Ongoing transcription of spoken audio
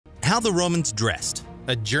How the Romans Dressed,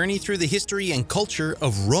 a journey through the history and culture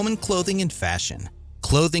of Roman clothing and fashion.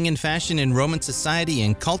 Clothing and fashion in Roman society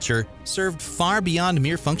and culture served far beyond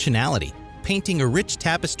mere functionality, painting a rich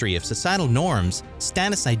tapestry of societal norms,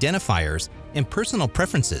 status identifiers, and personal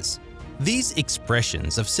preferences. These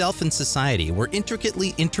expressions of self and society were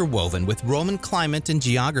intricately interwoven with Roman climate and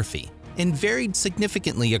geography, and varied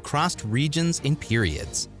significantly across regions and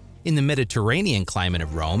periods. In the Mediterranean climate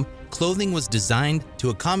of Rome, clothing was designed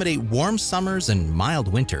to accommodate warm summers and mild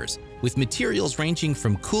winters, with materials ranging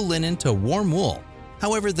from cool linen to warm wool.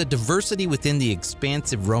 However, the diversity within the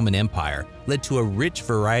expansive Roman Empire led to a rich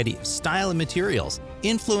variety of style and materials,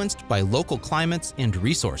 influenced by local climates and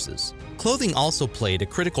resources. Clothing also played a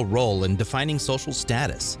critical role in defining social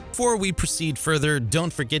status. Before we proceed further,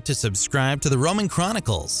 don't forget to subscribe to the Roman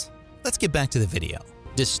Chronicles. Let's get back to the video.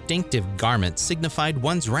 Distinctive garments signified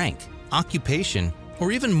one's rank, occupation,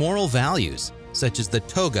 or even moral values, such as the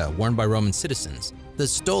toga worn by Roman citizens, the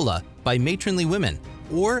stola by matronly women,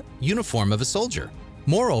 or uniform of a soldier.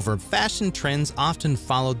 Moreover, fashion trends often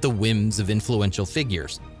followed the whims of influential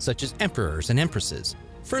figures, such as emperors and empresses,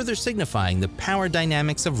 further signifying the power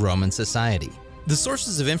dynamics of Roman society. The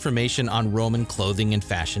sources of information on Roman clothing and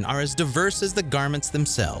fashion are as diverse as the garments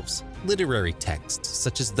themselves. Literary texts,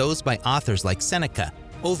 such as those by authors like Seneca,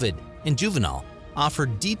 Ovid, and Juvenal, offer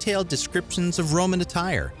detailed descriptions of Roman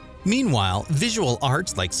attire. Meanwhile, visual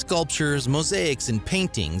arts like sculptures, mosaics, and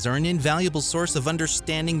paintings are an invaluable source of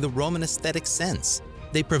understanding the Roman aesthetic sense.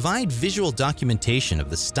 They provide visual documentation of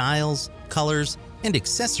the styles, colors, and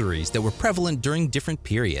accessories that were prevalent during different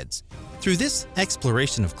periods. Through this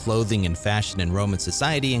exploration of clothing and fashion in Roman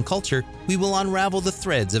society and culture, we will unravel the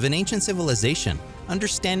threads of an ancient civilization,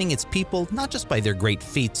 understanding its people not just by their great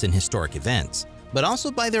feats and historic events, but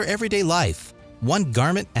also by their everyday life, one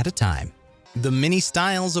garment at a time. The many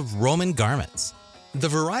styles of Roman garments. The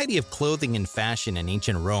variety of clothing and fashion in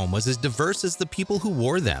ancient Rome was as diverse as the people who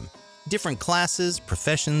wore them. Different classes,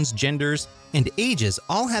 professions, genders, and ages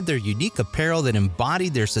all had their unique apparel that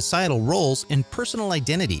embodied their societal roles and personal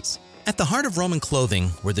identities. At the heart of Roman clothing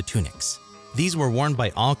were the tunics. These were worn by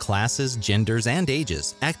all classes, genders, and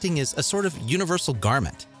ages, acting as a sort of universal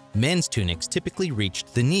garment. Men's tunics typically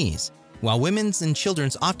reached the knees, while women's and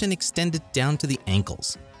children's often extended down to the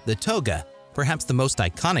ankles. The toga, perhaps the most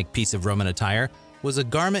iconic piece of Roman attire, was a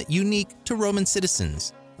garment unique to Roman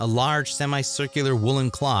citizens. A large semicircular woolen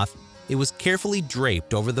cloth, it was carefully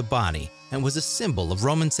draped over the body and was a symbol of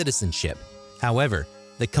Roman citizenship. However,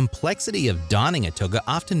 the complexity of donning a toga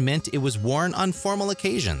often meant it was worn on formal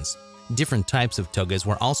occasions. Different types of togas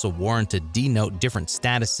were also worn to denote different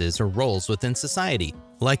statuses or roles within society,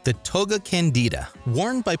 like the toga candida,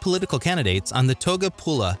 worn by political candidates, on the toga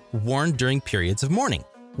pulla, worn during periods of mourning.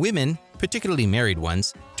 Women, particularly married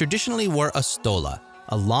ones, traditionally wore a stola,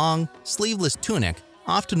 a long, sleeveless tunic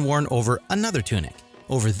often worn over another tunic.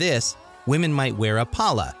 Over this, women might wear a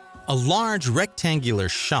palla, a large rectangular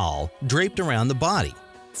shawl draped around the body.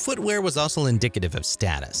 Footwear was also indicative of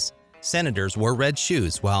status. Senators wore red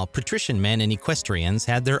shoes, while patrician men and equestrians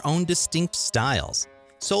had their own distinct styles.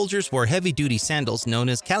 Soldiers wore heavy-duty sandals known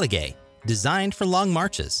as caligae, designed for long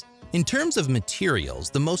marches. In terms of materials,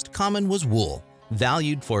 the most common was wool,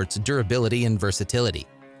 valued for its durability and versatility.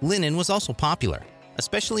 Linen was also popular,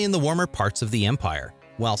 especially in the warmer parts of the empire,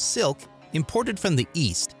 while silk, imported from the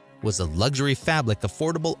East, was a luxury fabric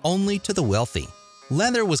affordable only to the wealthy.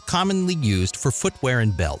 Leather was commonly used for footwear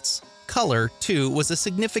and belts. Color, too, was a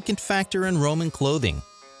significant factor in Roman clothing.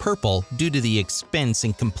 Purple, due to the expense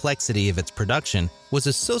and complexity of its production, was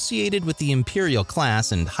associated with the imperial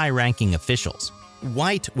class and high-ranking officials.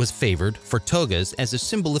 White was favored for togas as a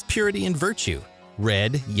symbol of purity and virtue.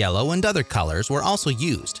 Red, yellow, and other colors were also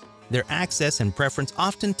used, their access and preference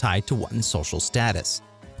often tied to one's social status.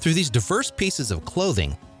 Through these diverse pieces of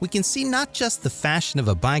clothing, we can see not just the fashion of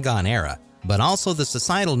a bygone era, but also the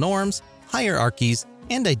societal norms, hierarchies,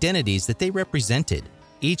 and identities that they represented.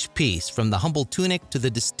 Each piece, from the humble tunic to the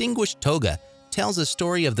distinguished toga, tells a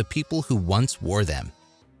story of the people who once wore them.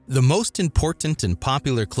 The most important and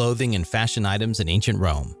popular clothing and fashion items in ancient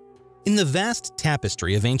Rome. In the vast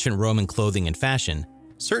tapestry of ancient Roman clothing and fashion,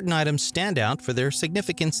 certain items stand out for their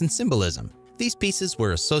significance and symbolism. These pieces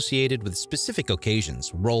were associated with specific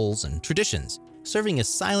occasions, roles, and traditions, serving as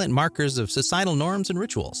silent markers of societal norms and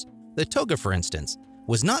rituals. The toga, for instance,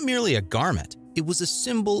 was not merely a garment, it was a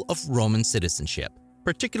symbol of Roman citizenship.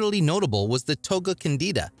 Particularly notable was the toga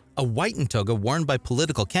candida, a whitened toga worn by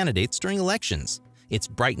political candidates during elections, its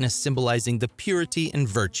brightness symbolizing the purity and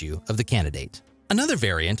virtue of the candidate. Another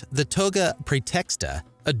variant, the toga praetexta,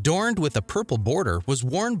 adorned with a purple border, was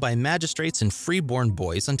worn by magistrates and freeborn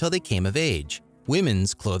boys until they came of age.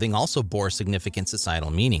 Women's clothing also bore significant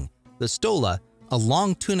societal meaning. The stola, a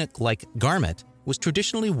long tunic-like garment, was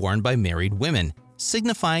traditionally worn by married women,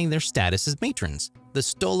 signifying their status as matrons. The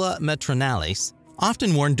stola matronalis,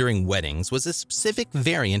 often worn during weddings, was a specific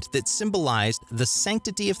variant that symbolized the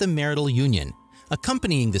sanctity of the marital union.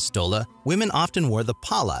 Accompanying the stola, women often wore the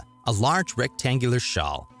palla, a large rectangular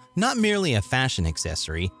shawl. Not merely a fashion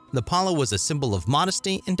accessory, the palla was a symbol of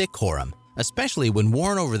modesty and decorum, especially when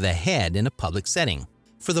worn over the head in a public setting.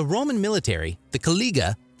 For the Roman military, the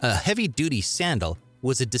caliga, a heavy-duty sandal,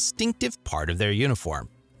 was a distinctive part of their uniform.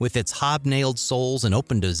 With its hobnailed soles and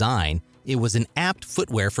open design, it was an apt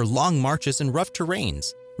footwear for long marches and rough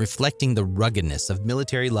terrains, reflecting the ruggedness of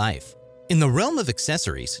military life. In the realm of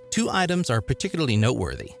accessories, two items are particularly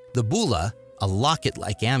noteworthy. The bulla, a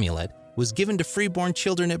locket-like amulet, was given to freeborn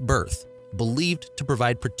children at birth, believed to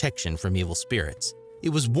provide protection from evil spirits. It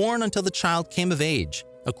was worn until the child came of age,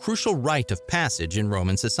 a crucial rite of passage in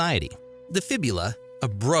Roman society. The fibula, a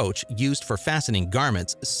brooch used for fastening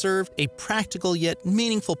garments, served a practical yet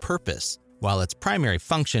meaningful purpose. While its primary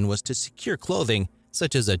function was to secure clothing,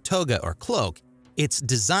 such as a toga or cloak, its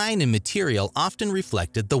design and material often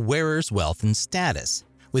reflected the wearer's wealth and status,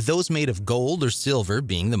 with those made of gold or silver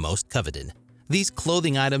being the most coveted. These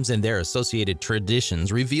clothing items and their associated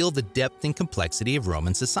traditions reveal the depth and complexity of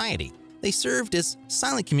Roman society. They served as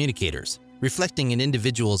silent communicators, reflecting an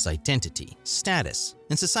individual's identity, status,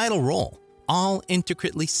 and societal role, all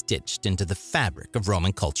intricately stitched into the fabric of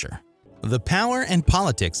Roman culture. The power and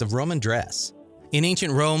politics of Roman dress. In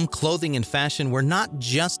ancient Rome, clothing and fashion were not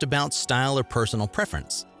just about style or personal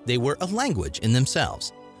preference. They were a language in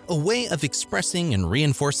themselves, a way of expressing and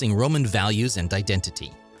reinforcing Roman values and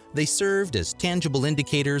identity. They served as tangible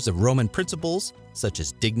indicators of Roman principles such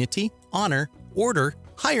as dignity, honor, order,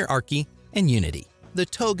 hierarchy, and unity. The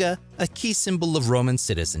toga, a key symbol of Roman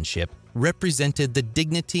citizenship, represented the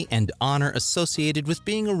dignity and honor associated with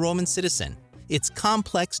being a Roman citizen. Its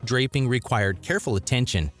complex draping required careful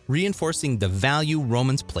attention, reinforcing the value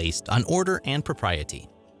Romans placed on order and propriety.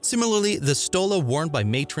 Similarly, the stola worn by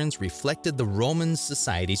matrons reflected the Roman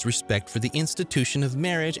society's respect for the institution of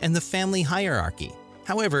marriage and the family hierarchy.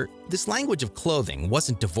 However, this language of clothing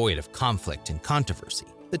wasn't devoid of conflict and controversy.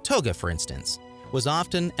 The toga, for instance, was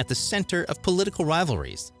often at the center of political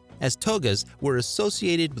rivalries. As togas were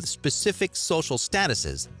associated with specific social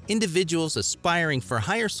statuses, individuals aspiring for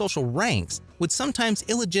higher social ranks would sometimes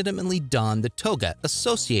illegitimately don the toga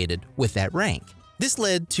associated with that rank. This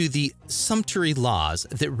led to the sumptuary laws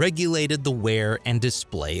that regulated the wear and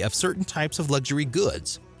display of certain types of luxury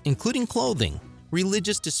goods, including clothing.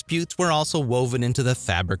 Religious disputes were also woven into the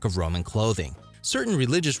fabric of Roman clothing. Certain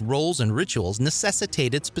religious roles and rituals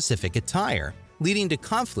necessitated specific attire, leading to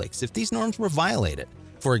conflicts if these norms were violated.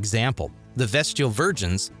 For example, the Vestal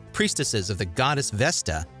Virgins, priestesses of the goddess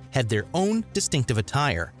Vesta, had their own distinctive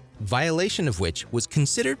attire, violation of which was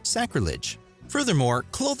considered sacrilege. Furthermore,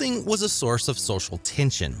 clothing was a source of social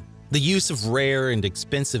tension. The use of rare and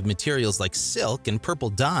expensive materials like silk and purple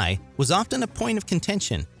dye was often a point of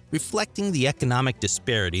contention, reflecting the economic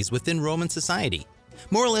disparities within Roman society.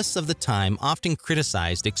 Moralists of the time often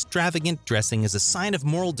criticized extravagant dressing as a sign of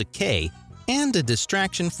moral decay and a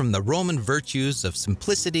distraction from the Roman virtues of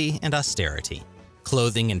simplicity and austerity.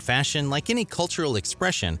 Clothing and fashion, like any cultural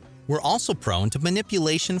expression, were also prone to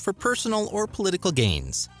manipulation for personal or political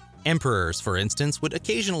gains. Emperors, for instance, would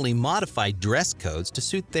occasionally modify dress codes to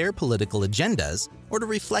suit their political agendas or to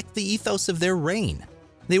reflect the ethos of their reign.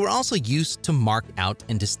 They were also used to mark out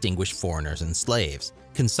and distinguish foreigners and slaves,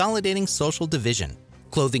 consolidating social division.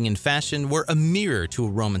 Clothing and fashion were a mirror to a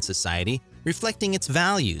Roman society, reflecting its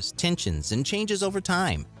values, tensions, and changes over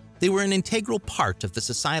time. They were an integral part of the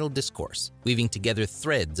societal discourse, weaving together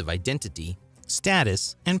threads of identity,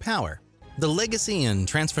 status, and power. The legacy and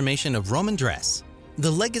transformation of Roman dress.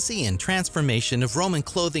 The legacy and transformation of Roman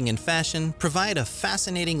clothing and fashion provide a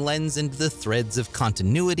fascinating lens into the threads of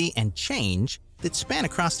continuity and change that span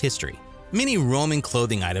across history. Many Roman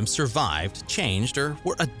clothing items survived, changed, or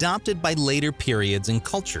were adopted by later periods and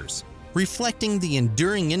cultures, reflecting the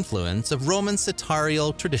enduring influence of Roman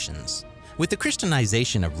sartorial traditions. With the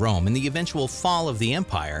Christianization of Rome and the eventual fall of the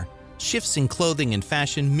empire, shifts in clothing and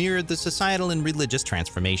fashion mirrored the societal and religious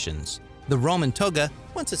transformations. The Roman toga,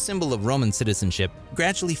 once a symbol of Roman citizenship,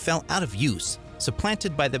 gradually fell out of use,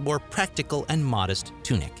 supplanted by the more practical and modest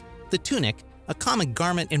tunic. The tunic, a common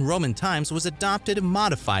garment in Roman times, was adopted and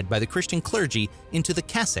modified by the Christian clergy into the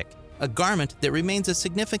cassock, a garment that remains a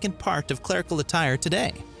significant part of clerical attire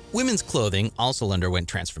today. Women's clothing also underwent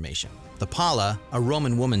transformation. The palla, a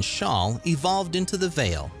Roman woman's shawl, evolved into the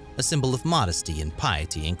veil, a symbol of modesty and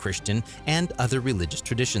piety in Christian and other religious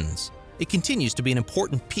traditions. It continues to be an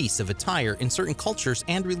important piece of attire in certain cultures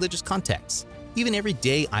and religious contexts. Even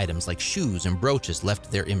everyday items like shoes and brooches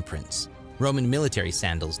left their imprints. Roman military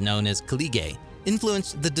sandals, known as caligae,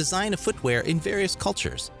 influenced the design of footwear in various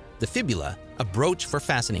cultures. The fibula, a brooch for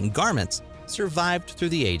fastening garments, survived through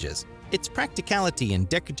the ages, its practicality and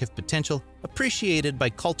decorative potential appreciated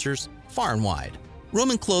by cultures far and wide.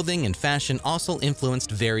 Roman clothing and fashion also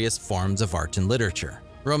influenced various forms of art and literature.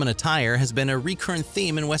 Roman attire has been a recurrent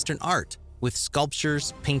theme in Western art, with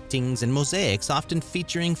sculptures, paintings, and mosaics often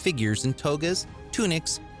featuring figures in togas,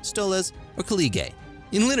 tunics, stolas, or caligae.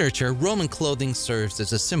 In literature, Roman clothing serves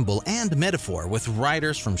as a symbol and metaphor, with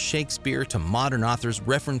writers from Shakespeare to modern authors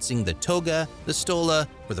referencing the toga, the stola,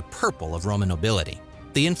 or the purple of Roman nobility.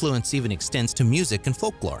 The influence even extends to music and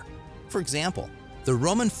folklore. For example, the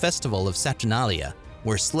Roman festival of Saturnalia,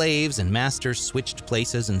 where slaves and masters switched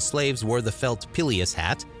places and slaves wore the felt pileus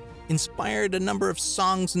hat, inspired a number of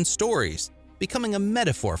songs and stories, becoming a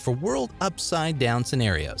metaphor for world upside-down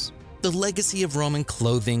scenarios. The legacy of Roman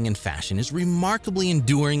clothing and fashion is remarkably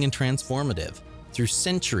enduring and transformative. Through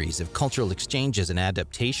centuries of cultural exchanges and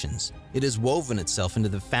adaptations, it has woven itself into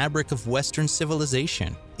the fabric of Western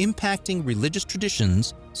civilization, impacting religious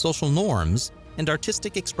traditions, social norms, and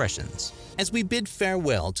artistic expressions. As we bid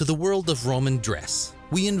farewell to the world of Roman dress,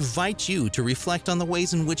 we invite you to reflect on the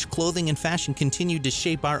ways in which clothing and fashion continue to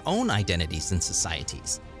shape our own identities and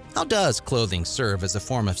societies. How does clothing serve as a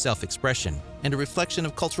form of self-expression and a reflection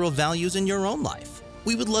of cultural values in your own life?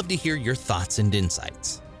 We would love to hear your thoughts and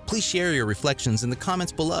insights. Please share your reflections in the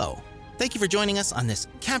comments below. Thank you for joining us on this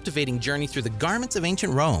captivating journey through the garments of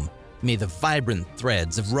ancient Rome. May the vibrant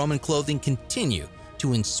threads of Roman clothing continue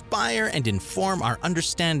to inspire and inform our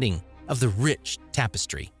understanding of the rich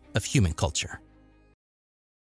tapestry of human culture.